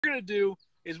going to do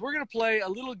is we're going to play a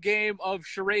little game of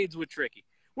charades with Tricky.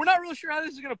 We're not really sure how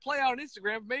this is going to play out on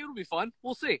Instagram, but maybe it'll be fun.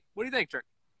 We'll see. What do you think, Trick?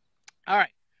 All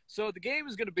right. So the game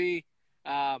is going to be,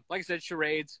 like I said,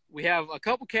 charades. We have a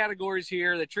couple categories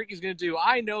here that Tricky's going to do.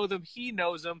 I know them. He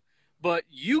knows them, but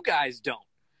you guys don't.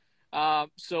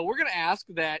 So we're going to ask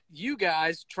that you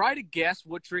guys try to guess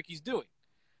what Tricky's doing.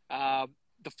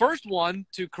 The first one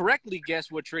to correctly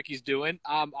guess what Tricky's doing,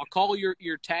 I'll call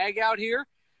your tag out here,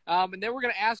 and then we're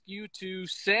going to ask you to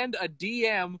send a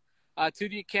DM to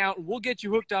the account, and we'll get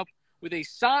you hooked up with a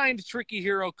signed Tricky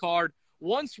Hero card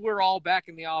once we're all back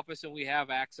in the office and we have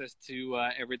access to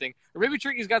everything. Or maybe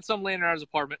Tricky's got some laying around his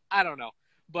apartment. I don't know.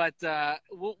 But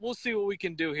we'll see what we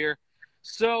can do here.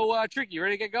 So, Tricky, you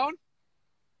ready to get going?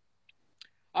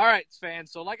 All right,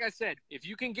 fans. So like I said, if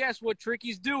you can guess what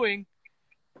Tricky's doing,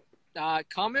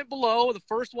 comment below. The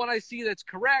first one I see that's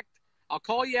correct, I'll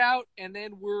call you out, and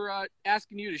then we're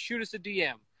asking you to shoot us a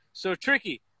DM. So,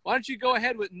 Tricky, why don't you go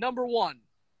ahead with number one?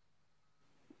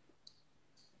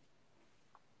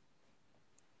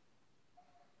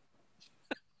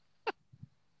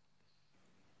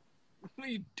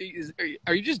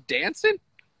 Are you just dancing?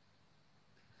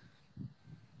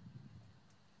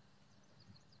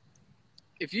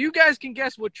 If you guys can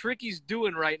guess what Tricky's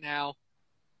doing right now,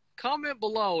 comment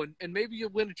below, and maybe you'll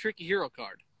win a Tricky Hero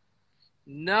card.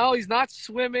 No, he's not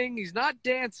swimming. He's not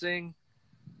dancing.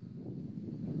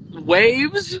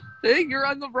 Waves? Hey, you're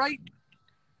on the right.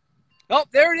 Oh,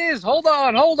 there it is. Hold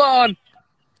on.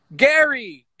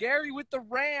 Gary with the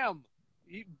ram.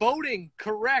 Boating,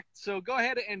 correct. So go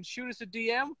ahead and shoot us a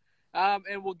DM,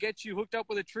 and we'll get you hooked up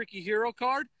with a Tricky Hero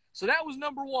card. So that was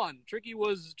number one. Tricky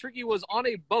was on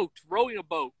a boat, rowing a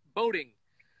boat, boating.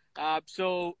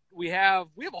 So we have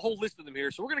a whole list of them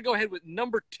here. So we're going to go ahead with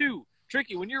number two.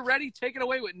 Tricky, when you're ready, take it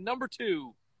away with number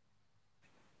two.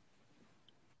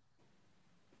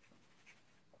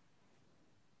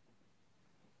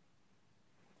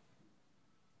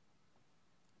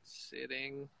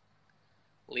 Sitting,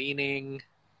 leaning.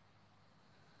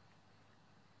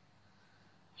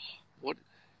 What?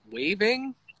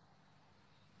 Waving?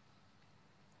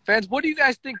 Fans, what do you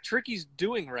guys think Tricky's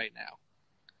doing right now?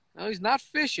 No, he's not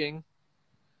fishing.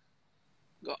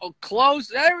 Oh, close.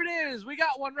 There it is. We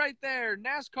got one right there.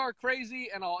 NASCAR Crazy,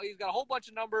 and all. He's got a whole bunch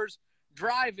of numbers.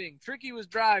 Driving. Tricky was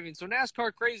driving. So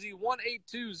NASCAR Crazy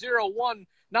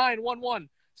 182019111.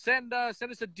 Send us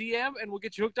a DM, and we'll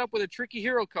get you hooked up with a Tricky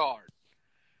Hero card.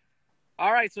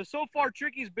 All right. So far,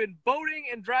 Tricky's been boating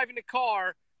and driving a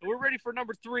car, and we're ready for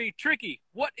number three. Tricky,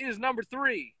 what is number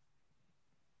three?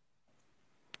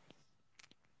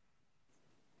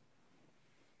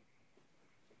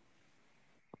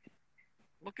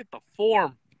 Look at the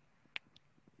form.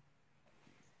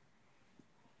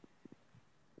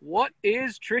 What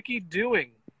is Tricky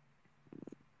doing?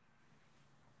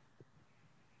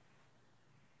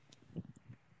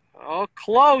 Oh,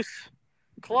 close.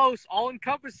 All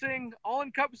encompassing.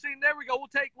 There we go. We'll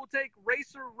take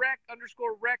Racer Rec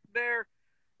 _Rec there.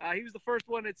 He was the first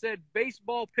one that said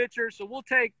baseball pitcher. So we'll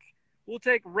take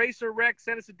Racer Rec.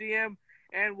 Send us a DM,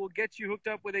 and we'll get you hooked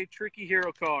up with a Tricky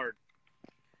Hero card.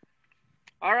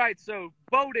 All right, so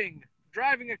boating,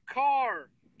 driving a car,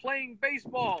 playing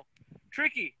baseball.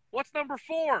 Tricky, what's number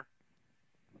four?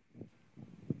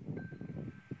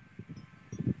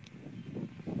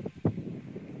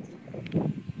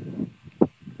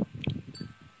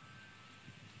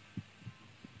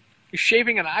 You're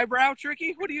shaving an eyebrow,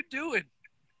 Tricky? What are you doing?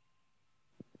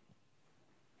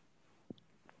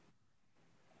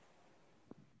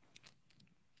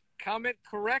 Comment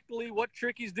correctly what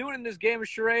Tricky's doing in this game of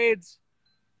charades.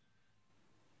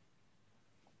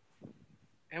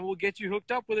 And we'll get you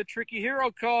hooked up with a Tricky Hero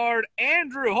card.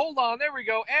 Andrew, hold on. There we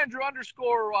go. Andrew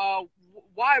 _Weibel.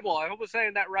 I hope I'm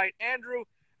saying that right. Andrew,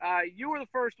 you were the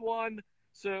first one.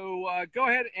 So go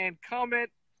ahead and comment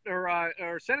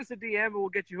or send us a DM, and we'll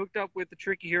get you hooked up with the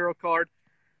Tricky Hero card.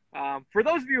 For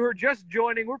those of you who are just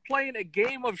joining, we're playing a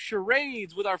game of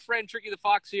charades with our friend Tricky the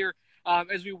Fox here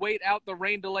as we wait out the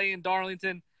rain delay in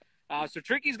Darlington. So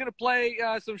Tricky's going to play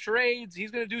some charades.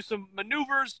 He's going to do some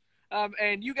maneuvers.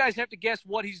 And you guys have to guess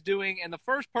what he's doing. And the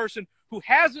first person who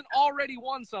hasn't already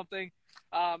won something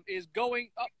is going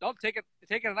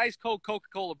taking a nice cold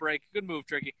Coca-Cola break. Good move,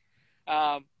 Tricky.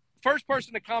 First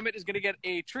person to comment is going to get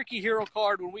a Tricky Hero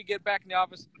card when we get back in the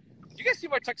office. Did you guys see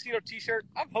my tuxedo T-shirt?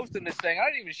 I'm hosting this thing. I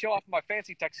didn't even show off my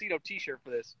fancy tuxedo T-shirt for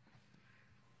this.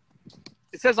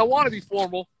 It says I want to be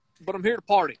formal, but I'm here to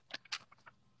party.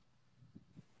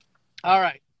 All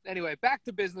right. Anyway, back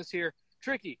to business here.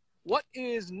 Tricky, what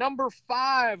is number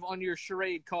 5 on your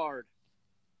charade card?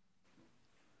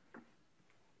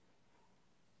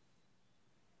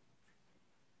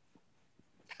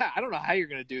 I don't know how you're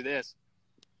going to do this.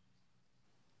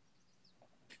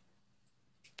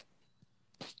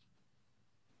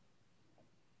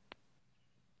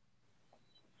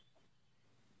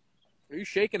 Are you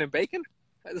shaking and baking?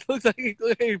 It looks like a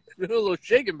little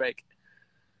shake and bake.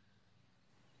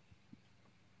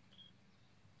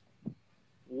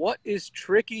 What is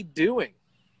Tricky doing?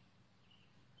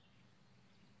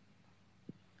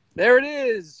 There it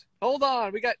is. Hold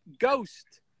on. We got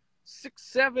Ghost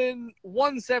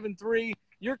 67173.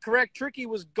 You're correct. Tricky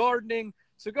was gardening.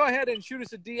 So go ahead and shoot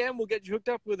us a DM. We'll get you hooked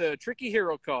up with a Tricky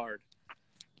hero card.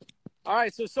 All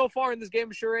right. So far in this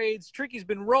game of charades, Tricky's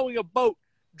been rowing a boat,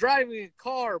 driving a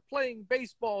car, playing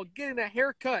baseball, getting a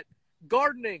haircut,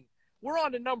 gardening. We're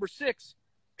on to number 6.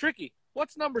 Tricky,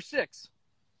 what's number 6?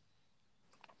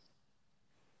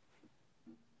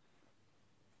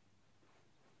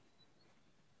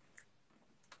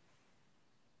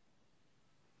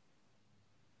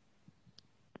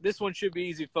 This one should be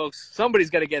easy, folks. Somebody's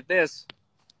got to get this.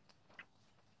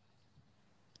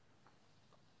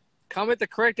 Comment the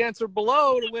correct answer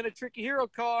below to win a Tricky hero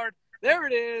card. There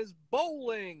it is.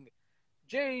 Bowling.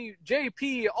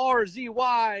 JPRZY.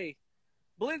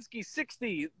 Belinsky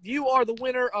 60. You are the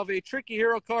winner of a Tricky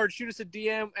hero card. Shoot us a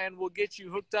DM and we'll get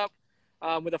you hooked up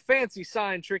with a fancy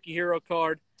signed Tricky hero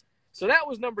card. So that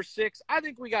was number 6. I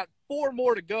think we got 4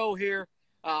 more to go here.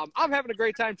 I'm having a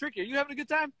great time. Tricky, are you having a good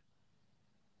time?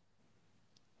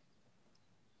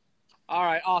 All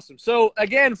right, awesome. So,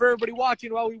 again, for everybody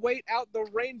watching, while we wait out the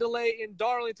rain delay in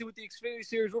Darlington with the Xfinity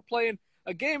Series, we're playing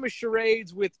a game of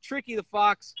charades with Tricky the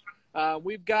Fox.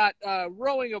 We've got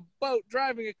rowing a boat,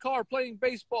 driving a car, playing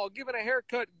baseball, giving a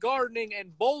haircut, gardening,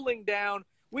 and bowling down.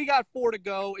 We got 4 to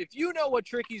go. If you know what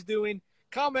Tricky's doing,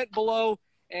 comment below,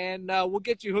 and we'll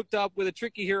get you hooked up with a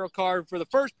Tricky hero card for the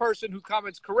first person who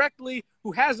comments correctly,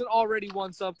 who hasn't already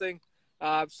won something.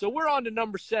 So we're on to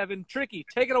number 7. Tricky,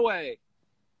 take it away.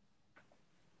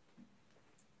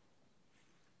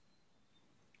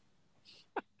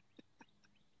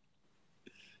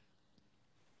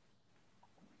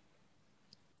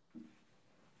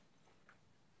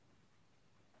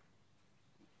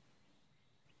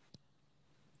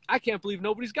 I can't believe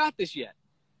nobody's got this yet.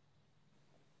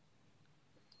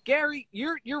 Gary,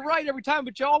 you're right every time,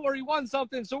 but y'all already won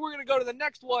something, so we're going to go to the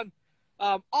next one.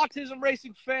 Autism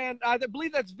Racing fan, I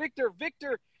believe that's Victor.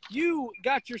 Victor, you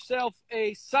got yourself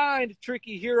a signed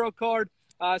Tricky hero card,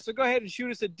 so go ahead and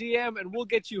shoot us a DM, and we'll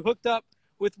get you hooked up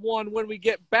with one when we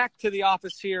get back to the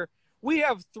office here. We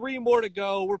have 3 more to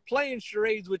go. We're playing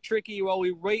charades with Tricky while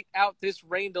we wait out this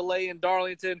rain delay in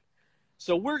Darlington.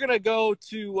 So we're going to go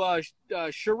to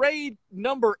charade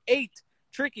number 8.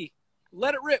 Tricky,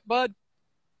 let it rip, bud.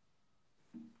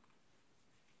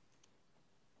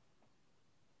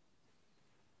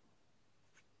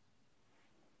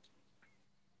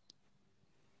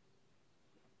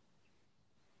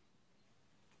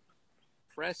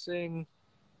 Pressing.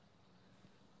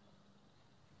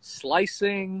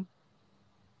 Slicing.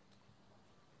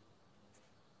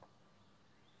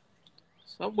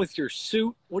 Something with your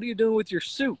suit. What are you doing with your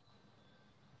suit?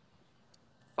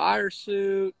 Fire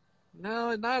suit.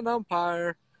 No, not an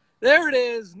umpire. There it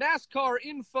is. NASCAR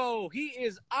info. He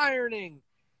is ironing.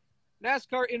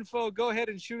 NASCAR info. Go ahead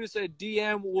and shoot us a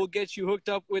DM. We'll get you hooked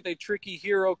up with a Tricky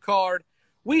hero card.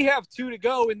 We have 2 to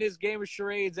go in this game of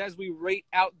charades as we rate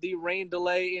out the rain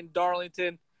delay in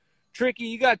Darlington. Tricky,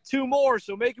 you got 2 more,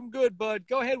 so make them good, bud.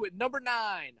 Go ahead with number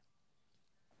 9.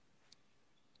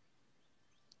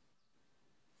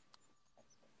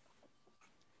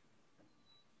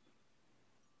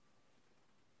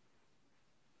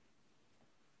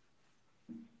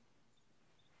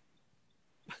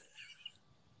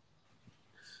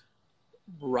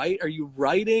 Right? Are you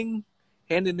writing?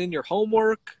 Handing in your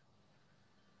homework?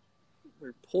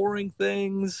 We're pouring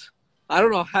things. I don't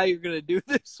know how you're going to do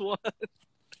this one.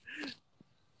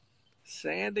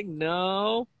 Sanding?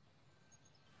 No.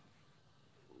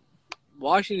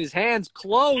 Washing his hands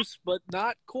close, but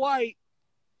not quite.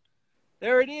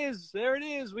 There it is. There it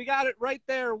is. We got it right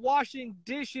there. Washing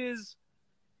dishes.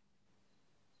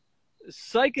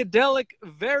 Psychedelic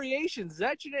variations. Is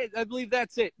that your name? I believe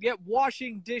that's it. Yep,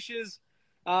 washing dishes.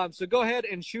 So go ahead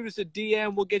and shoot us a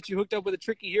DM. We'll get you hooked up with a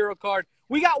Tricky hero card.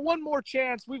 We got 1 more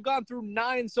chance. We've gone through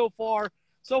 9 so far.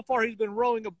 So far, he's been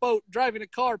rowing a boat, driving a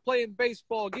car, playing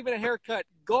baseball, giving a haircut,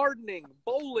 gardening,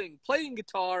 bowling, playing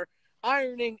guitar,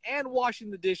 ironing, and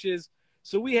washing the dishes.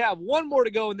 So we have 1 more to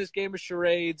go in this game of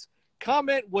charades.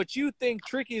 Comment what you think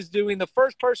Tricky is doing. The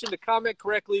first person to comment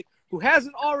correctly who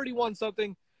hasn't already won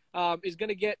something is going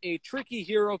to get a Tricky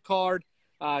hero card.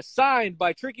 Signed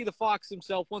by Tricky the Fox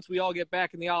himself once we all get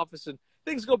back in the office and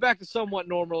things go back to somewhat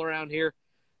normal around here.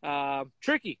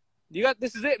 Tricky,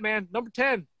 this is it, man. Number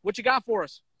 10. What you got for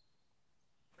us?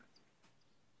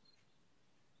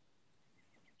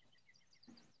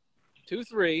 Two,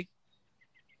 three.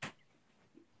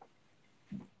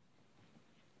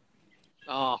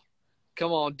 Oh,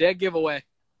 come on. Dead giveaway.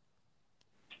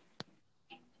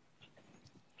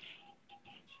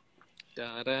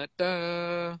 Da, da,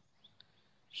 da.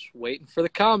 Just waiting for the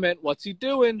comment. What's he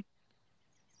doing?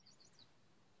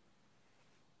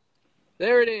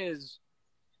 There it is.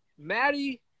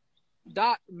 Maddie.Miller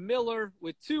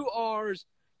with 2 R's.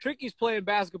 Tricky's playing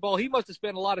basketball. He must have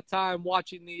spent a lot of time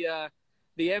watching the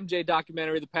MJ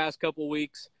documentary the past couple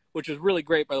weeks, which was really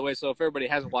great, by the way. So if everybody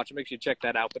hasn't watched it, make sure you check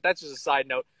that out. But that's just a side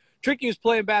note. Tricky was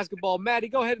playing basketball. Maddie,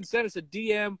 go ahead and send us a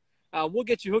DM. We'll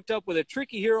get you hooked up with a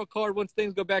Tricky Hero card once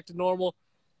things go back to normal.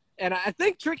 And I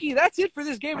think, Tricky, that's it for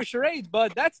this game of charades,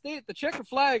 bud. That's the checker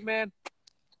flag, man.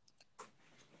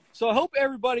 So I hope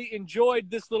everybody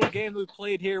enjoyed this little game that we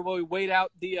played here while we wait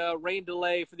out the rain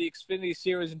delay for the Xfinity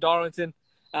Series in Darlington.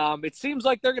 It seems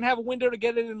like they're going to have a window to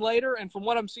get it in later, and from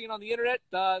what I'm seeing on the internet,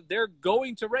 they're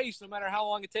going to race no matter how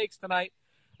long it takes tonight.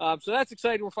 So that's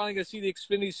exciting. We're finally going to see the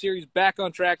Xfinity Series back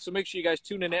on track, so make sure you guys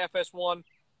tune in to FS1.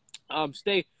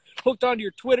 Stay hooked onto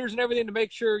your Twitters and everything to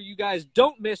make sure you guys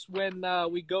don't miss when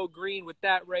we go green with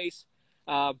that race.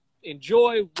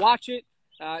 Enjoy, watch it,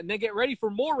 and then get ready for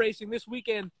more racing this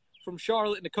weekend from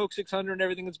Charlotte and the Coke 600 and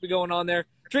everything that's been going on there.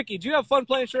 Tricky, do you have fun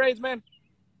playing charades, man?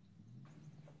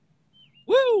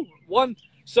 Woo!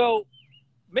 So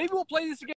maybe we'll play this again.